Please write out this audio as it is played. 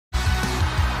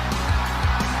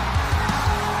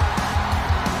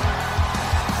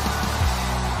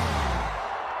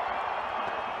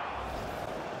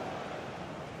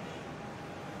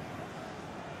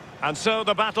And so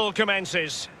the battle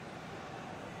commences.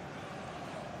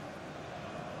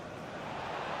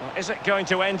 Well, is it going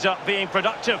to end up being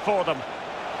productive for them?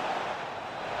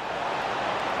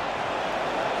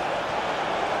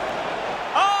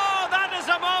 Oh, that is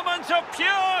a moment of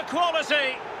pure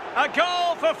quality. A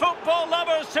goal for football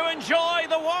lovers to enjoy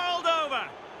the world over.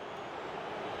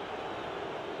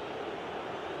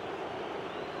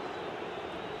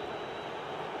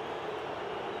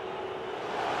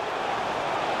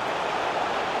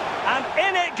 And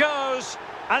in it goes,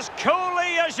 as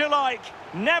coolly as you like.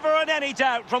 Never in any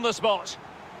doubt from the spot.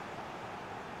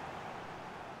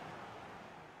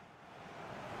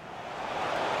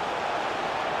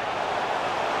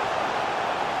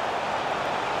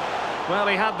 Well,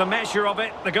 he had the measure of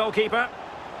it, the goalkeeper.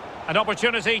 An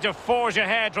opportunity to forge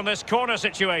ahead from this corner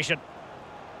situation.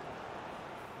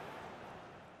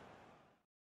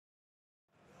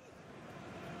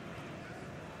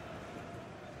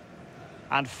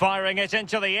 And firing it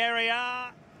into the area.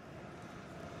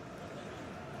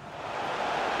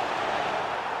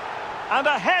 And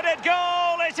a headed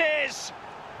goal it is.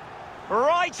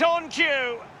 Right on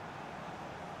cue.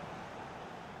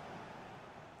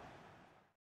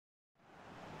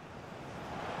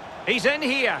 He's in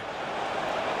here.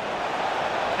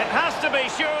 It has to be,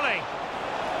 surely.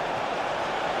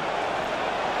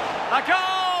 A goal!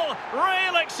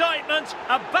 Real excitement.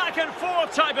 A back and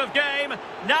forth type of game.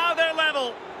 Now they're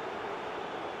level.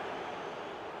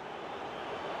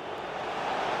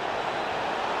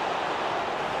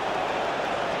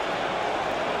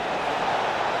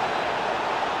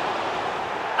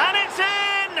 And it's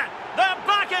in! They're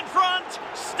back in front.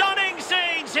 Stunning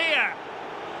scenes here.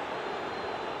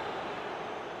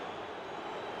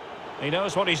 He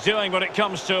knows what he's doing when it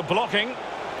comes to blocking.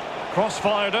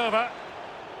 Cross-fired over.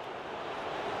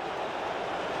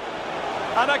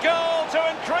 And a goal to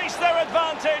increase their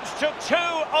advantage to 2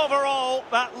 overall.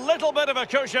 That little bit of a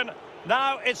cushion.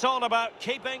 Now it's all about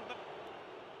keeping...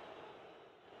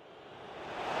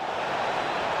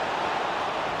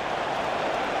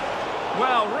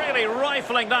 Well, really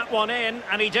rifling that one in,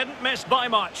 and he didn't miss by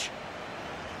much.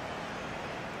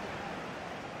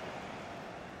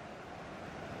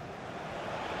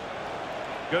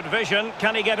 Good vision.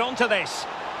 Can he get onto this?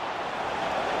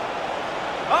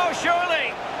 Oh,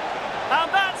 surely. And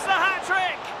that's the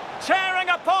hat-trick. Tearing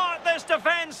apart this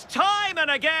defence time and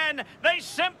again. They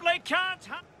simply can't...